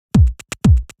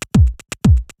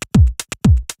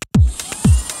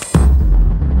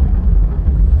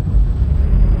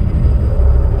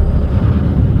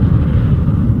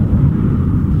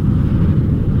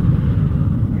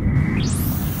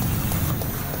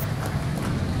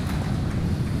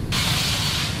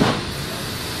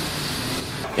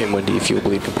M1D fuel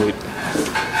bleed complete.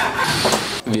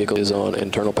 Vehicle is on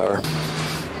internal power.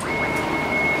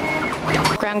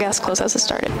 Ground gas close has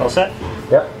started. All set?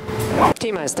 Yep.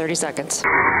 T-minus 30 seconds.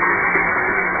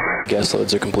 Gas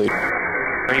loads are complete.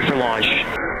 Ready for launch.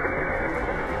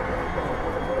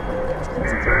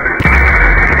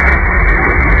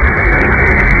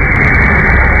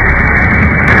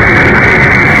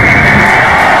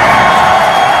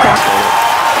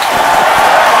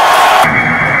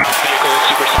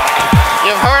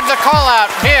 You've heard the call out.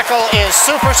 Vehicle is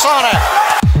supersonic.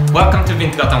 Welcome to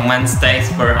Wintergatan Wednesdays,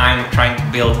 where I'm trying to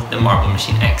build the Marble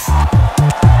Machine X. Side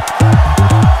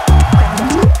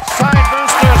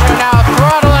boosters are now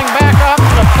throttling back up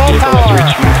to full power.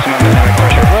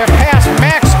 We're past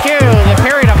max Q, the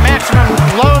period of maximum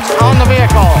loads on the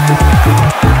vehicle.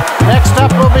 Next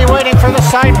up, we'll be waiting for the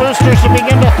side boosters to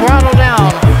begin to throttle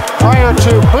down prior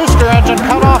to booster engine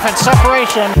cutoff and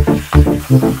separation.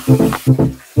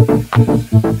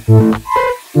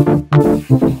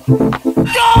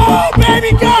 Go,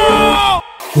 baby, go!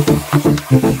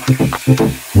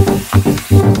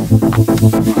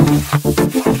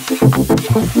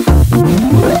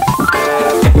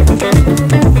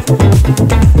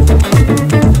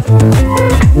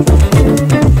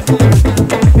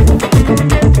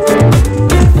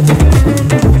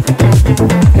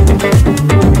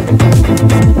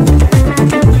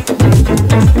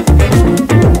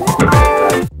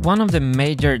 One of the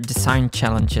major design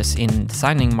challenges in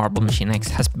designing Marble Machine X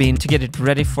has been to get it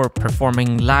ready for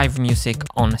performing live music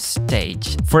on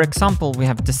stage. For example, we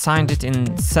have designed it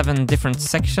in 7 different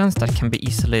sections that can be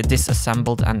easily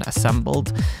disassembled and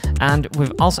assembled. And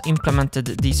we've also implemented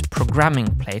these programming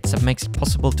plates that makes it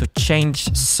possible to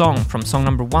change song from song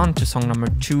number 1 to song number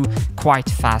 2 quite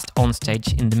fast on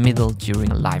stage in the middle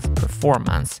during a live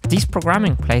performance. These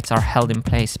programming plates are held in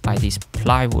place by these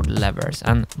plywood levers,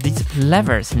 and these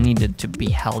levers needed to be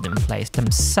held in place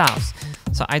themselves.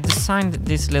 So I designed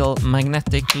this little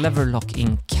magnetic lever lock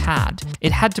in CAD.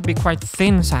 It had to be quite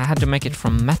thin, so I had to make it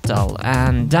from metal,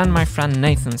 and then my friend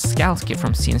Nathan Skalski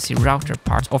from CNC Router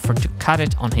Parts offered to cut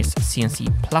it on his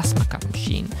CNC Plasma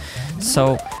Machine.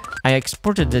 So I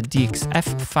exported the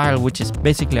DXF file, which is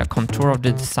basically a contour of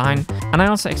the design, and I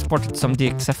also exported some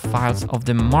DXF files of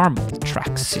the marble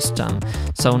track system.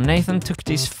 So Nathan took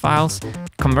these files,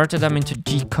 converted them into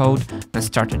G-code, and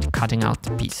started cutting out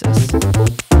the pieces.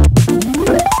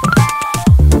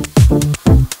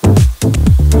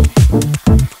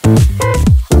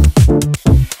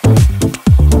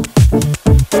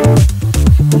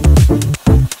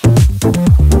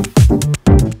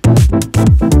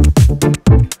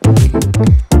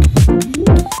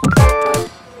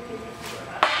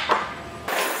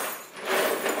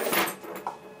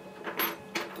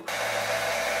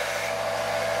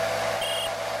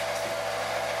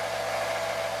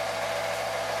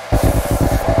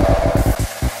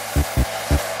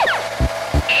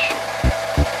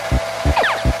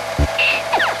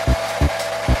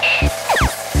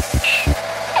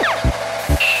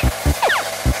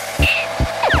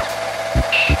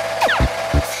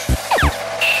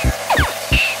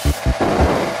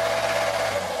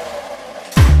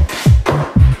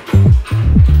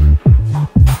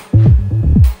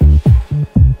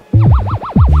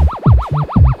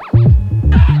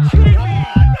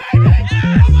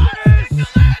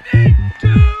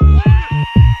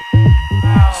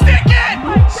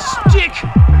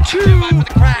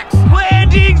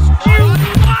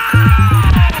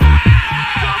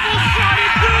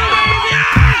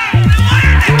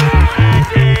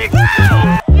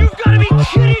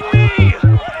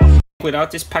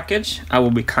 Without this package, I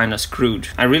will be kinda screwed.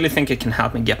 I really think it can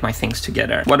help me get my things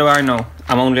together. What do I know?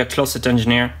 I'm only a closet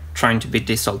engineer trying to beat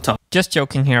this old Tom. Just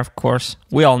joking here, of course.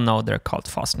 We all know they're called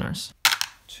fasteners.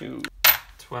 2,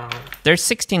 12. There's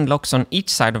 16 locks on each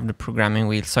side of the programming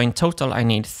wheel, so in total I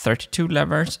need 32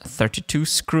 levers, 32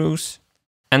 screws,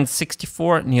 and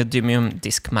 64 neodymium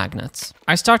disc magnets.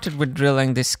 I started with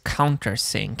drilling this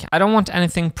countersink. I don't want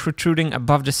anything protruding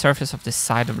above the surface of the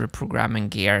side of the programming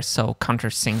gear, so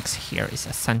countersinks here is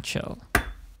essential.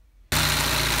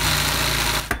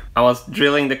 I was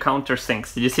drilling the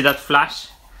countersinks. Did you see that flash?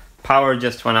 Power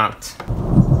just went out.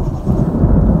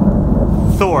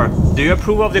 Thor, do you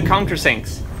approve of the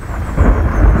countersinks?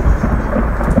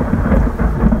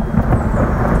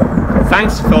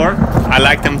 Thanks, Thor. I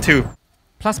like them too.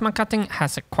 Plasma cutting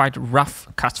has a quite rough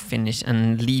cut finish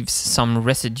and leaves some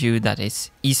residue that is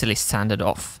easily sanded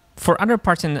off. For other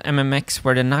parts in the MMX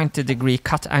where the 90-degree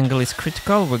cut angle is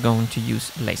critical, we're going to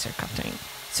use laser cutting.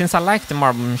 Since I like the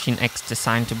Marble Machine X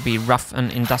design to be rough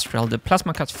and industrial, the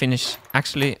plasma cut finish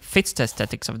actually fits the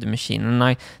aesthetics of the machine, and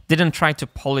I didn't try to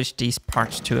polish these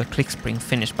parts to a click spring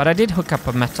finish, but I did hook up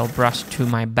a metal brush to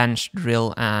my bench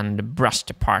drill and brush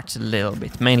the parts a little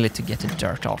bit, mainly to get the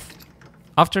dirt off.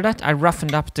 After that, I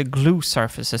roughened up the glue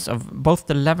surfaces of both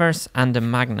the levers and the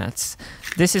magnets.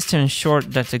 This is to ensure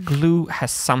that the glue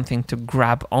has something to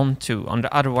grab onto on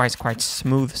the otherwise quite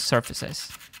smooth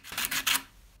surfaces.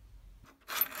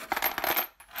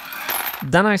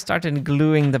 Then I started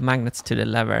gluing the magnets to the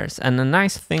levers, and the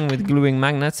nice thing with gluing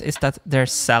magnets is that they're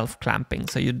self-clamping,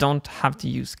 so you don't have to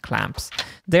use clamps.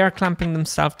 They are clamping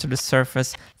themselves to the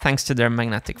surface thanks to their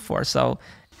magnetic force, so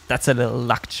that's a little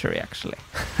luxury actually.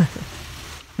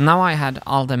 Now I had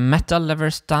all the metal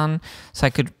levers done, so I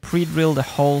could pre-drill the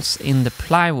holes in the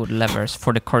plywood levers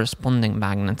for the corresponding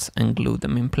magnets and glue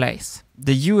them in place.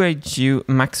 The UHU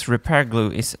Max Repair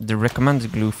Glue is the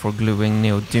recommended glue for gluing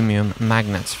neodymium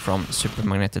magnets from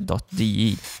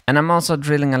supermagnetic.de. And I'm also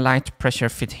drilling a light pressure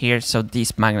fit here so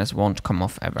these magnets won't come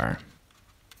off ever.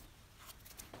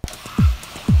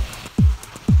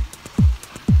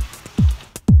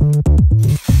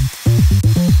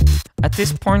 At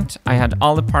this point, I had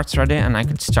all the parts ready and I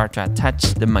could start to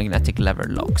attach the magnetic lever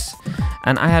locks.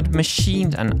 And I had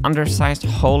machined an undersized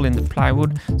hole in the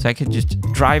plywood so I could just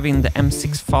drive in the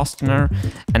M6 fastener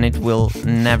and it will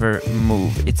never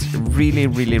move. It's really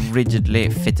rigidly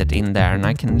fitted in there, and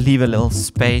I can leave a little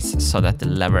space so that the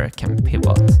lever can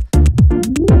pivot.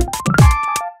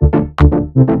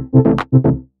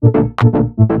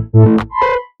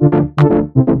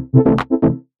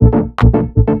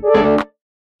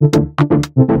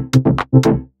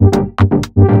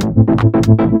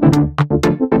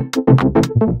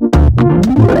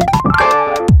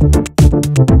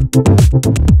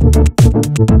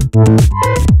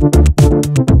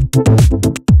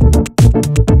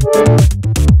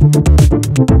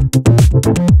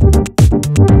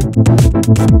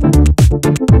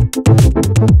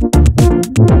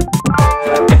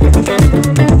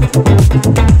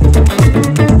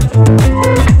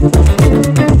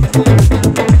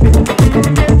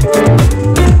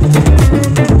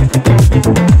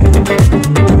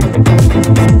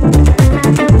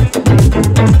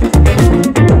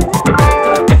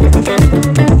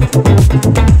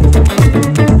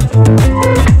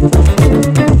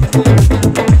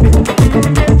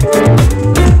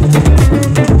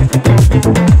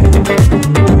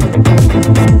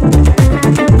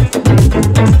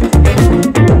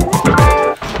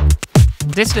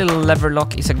 This little lever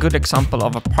lock is a good example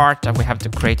of a part that we have to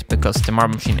create because the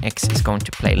Marble Machine X is going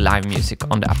to play live music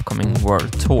on the upcoming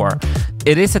world tour.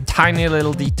 It is a tiny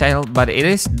little detail, but it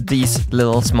is these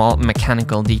little small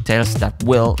mechanical details that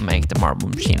will make the Marble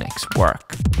Machine X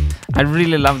work. I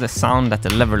really love the sound that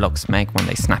the lever locks make when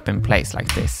they snap in place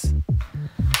like this.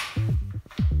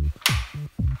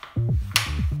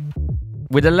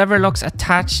 With the lever locks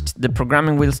attached, the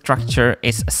programming wheel structure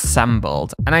is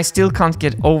assembled, and I still can't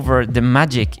get over the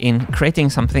magic in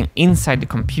creating something inside the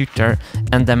computer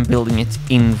and then building it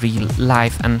in real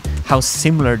life and how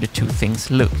similar the two things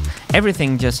look.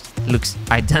 Everything just looks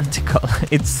identical.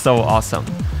 It's so awesome.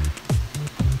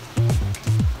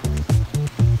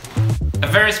 A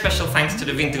very special thanks to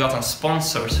the Wintergatan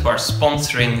sponsors who are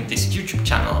sponsoring this YouTube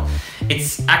channel.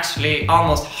 It's actually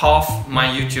almost half my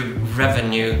YouTube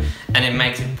revenue, and it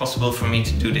makes it possible for me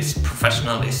to do this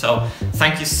professionally, so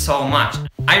thank you so much.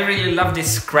 I really love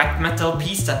this scrap metal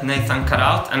piece that Nathan cut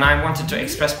out, and I wanted to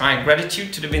express my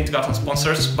gratitude to the Wintergatan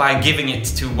sponsors by giving it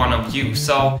to one of you.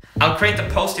 So I'll create a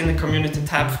post in the community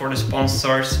tab for the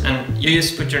sponsors, and you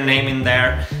just put your name in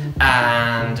there,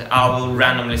 and I will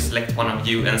randomly select one of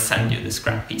you and send you the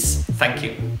scrap piece. Thank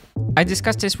you. I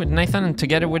discussed this with Nathan, and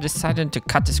together we decided to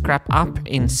cut the scrap up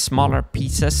in smaller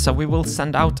pieces, so we will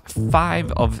send out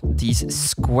 5 of these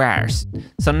squares.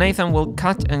 So Nathan will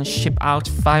cut and ship out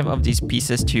 5 of these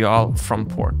pieces to you all from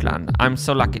Portland. I'm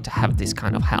so lucky to have this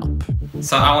kind of help.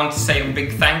 So I want to say a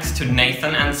big thanks to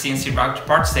Nathan and CNC Router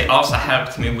Parts. They also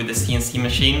helped me with the CNC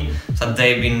machine, so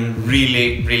they've been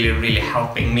really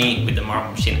helping me with the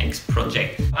Marble Machine X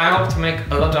project. I hope to make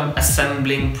a lot of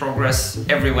assembling progress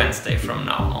every Wednesday from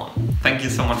now on. Thank you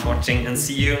so much for watching, and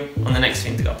see you on the next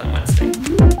Wintergatan Wednesday.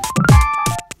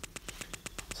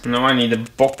 So now I need a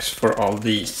box for all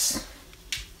these.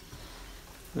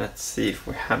 Let's see if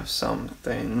we have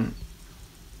something.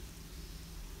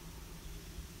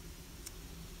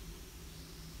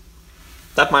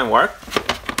 That might work.